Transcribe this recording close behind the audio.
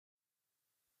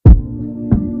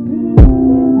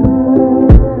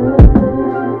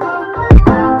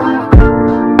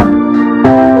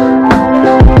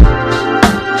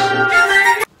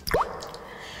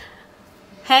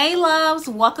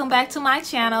welcome back to my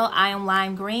channel. I am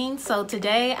Lime Green. So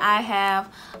today I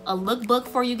have a lookbook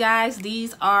for you guys.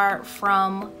 These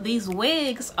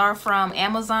wigs are from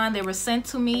Amazon. They were sent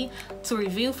to me to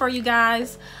review for you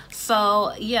guys.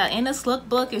 So yeah, in this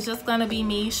lookbook it's just gonna be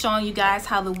me showing you guys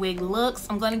how the wig looks.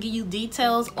 I'm gonna give you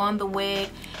details on the wig,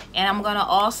 and I'm gonna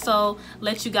also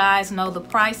let you guys know the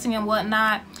pricing and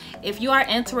whatnot. If you are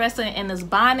interested in this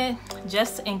bonnet,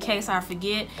 just in case I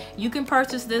forget, you can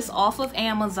purchase this off of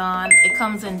Amazon. It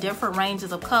comes in different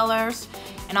ranges of colors,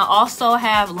 and I also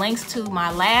have links to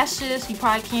my lashes. You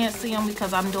probably can't see them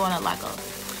because I'm doing it like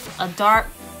a dark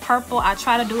purple. I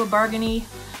try to do a burgundy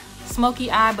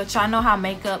smoky eye, but y'all know how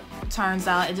makeup turns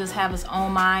out. It just have its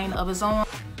own mind of its own.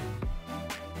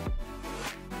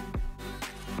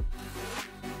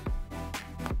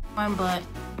 But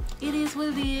it is what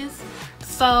it is.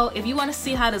 So if you want to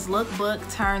see how this lookbook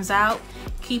turns out,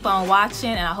 keep on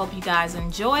watching, and I hope you guys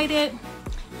enjoyed it.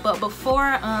 But before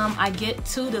I get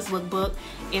to this lookbook,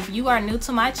 if you are new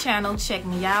to my channel, check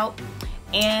me out.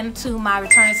 And to my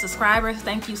returning subscribers,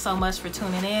 thank you so much for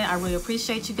tuning in. I really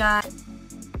appreciate you guys.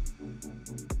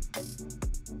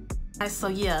 So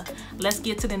yeah, let's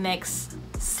get to the next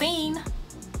scene.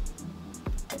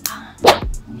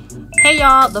 Hey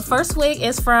y'all, the first wig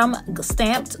is from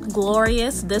Stamped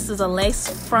Glorious. This is a lace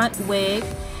front wig.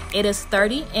 It is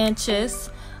 30 inches.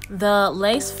 The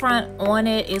lace front on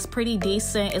it is pretty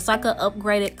decent. It's like an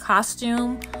upgraded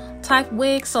costume type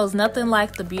wig, so it's nothing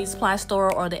like the beauty supply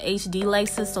store or the HD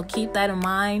laces, so keep that in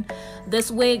mind.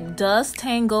 This wig does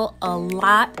tangle a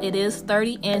lot. It is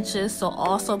 30 inches, so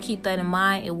also keep that in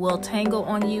mind. It will tangle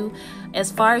on you.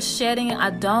 As far as shedding,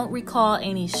 I don't recall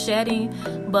any shedding,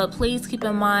 but please keep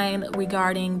in mind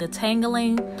regarding the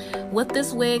tangling. With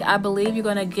this wig, I believe you're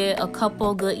going to get a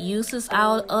couple good uses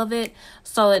out of it,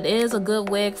 so it is a good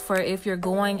wig for if you're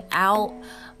going out.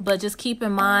 But just keep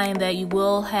in mind that you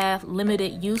will have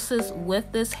limited uses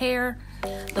with this hair.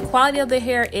 The quality of the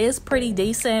hair is pretty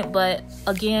decent, but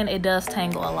again, it does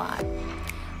tangle a lot.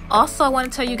 Also, I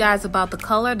want to tell you guys about the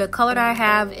color. The color that I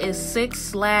have is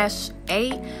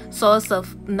 6/8, so it's a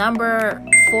number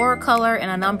 4 color and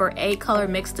a number 8 color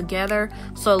mixed together,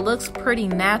 so it looks pretty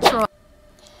natural.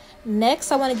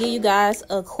 Next, I want to give you guys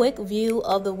a quick view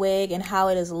of the wig and how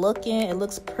it is looking. It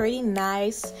looks pretty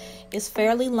nice. It's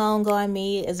fairly long on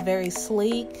me. It's very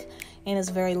sleek and it's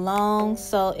very long,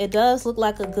 so it does look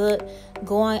like a good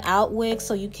going out wig,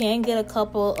 so you can get a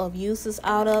couple of uses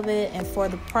out of it. And for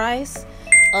the price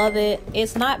of it,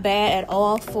 it's not bad at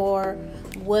all for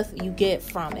what you get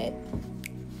from it.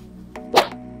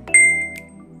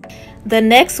 The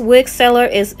next wig seller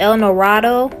is El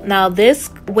Dorado. Now this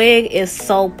wig is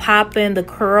so popping. The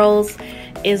curls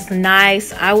is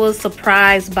nice. I was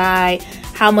surprised by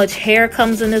how much hair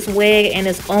comes in this wig, and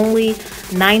it's only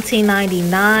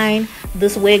 $19.99.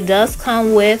 This wig does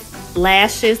come with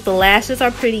lashes. The lashes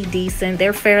are pretty decent.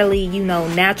 They're fairly, you know,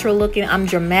 natural looking. I'm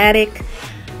dramatic.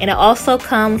 And it also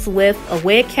comes with a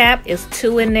wig cap. It's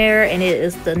 2 in there, and it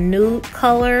is the nude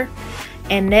color.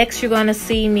 And next, you're going to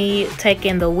see me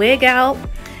taking the wig out,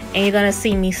 and you're going to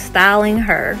see me styling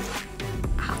her.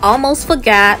 I almost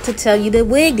forgot to tell you the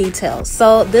wig details.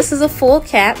 So this is a full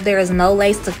cap. There is no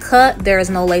lace to cut. There is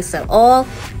no lace at all.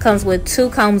 Comes with 2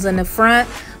 combs in the front,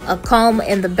 a comb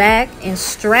in the back, and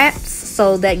straps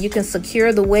so that you can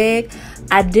secure the wig.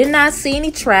 I did not see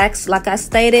any tracks. Like I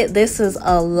stated, this is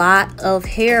a lot of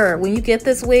hair. When you get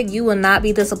this wig, you will not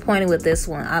be disappointed with this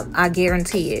one. I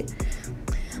guarantee it.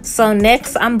 So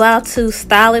next, I'm about to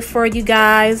style it for you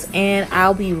guys, and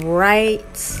I'll be right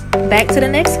back to the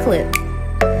next clip.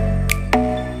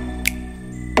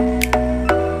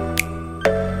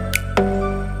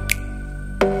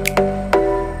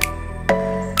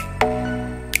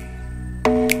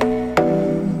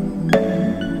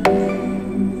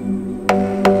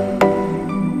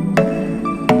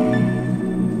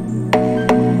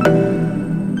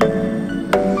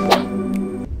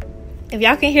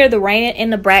 Y'all can hear the rain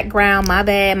in the background. My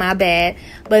bad.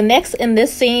 But next in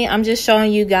this scene, I'm just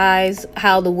showing you guys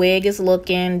how the wig is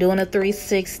looking, doing a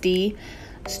 360,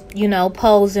 you know,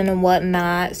 posing and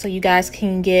whatnot, so you guys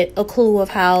can get a clue of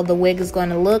how the wig is going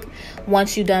to look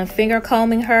once you're done finger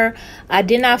combing her. I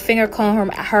did not finger comb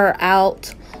her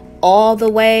out all the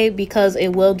way because it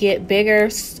will get bigger,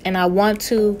 and I want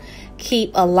to keep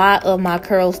a lot of my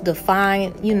curls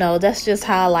defined. You know, that's just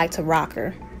how I like to rock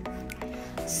her.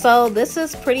 So this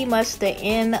is pretty much the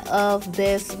end of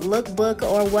this lookbook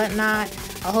or whatnot.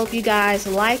 I hope you guys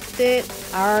liked it.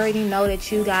 I already know that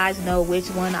you guys know which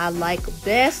one I like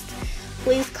best.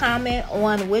 Please comment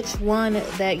on which one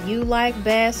that you like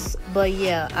best. But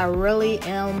yeah, I really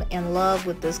am in love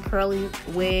with this curly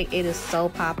wig. It is so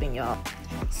popping, y'all.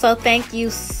 So thank you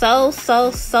so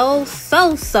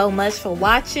much for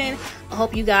watching. I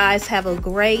hope you guys have a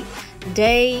great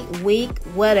day, week,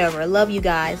 whatever. Love you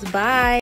guys. Bye.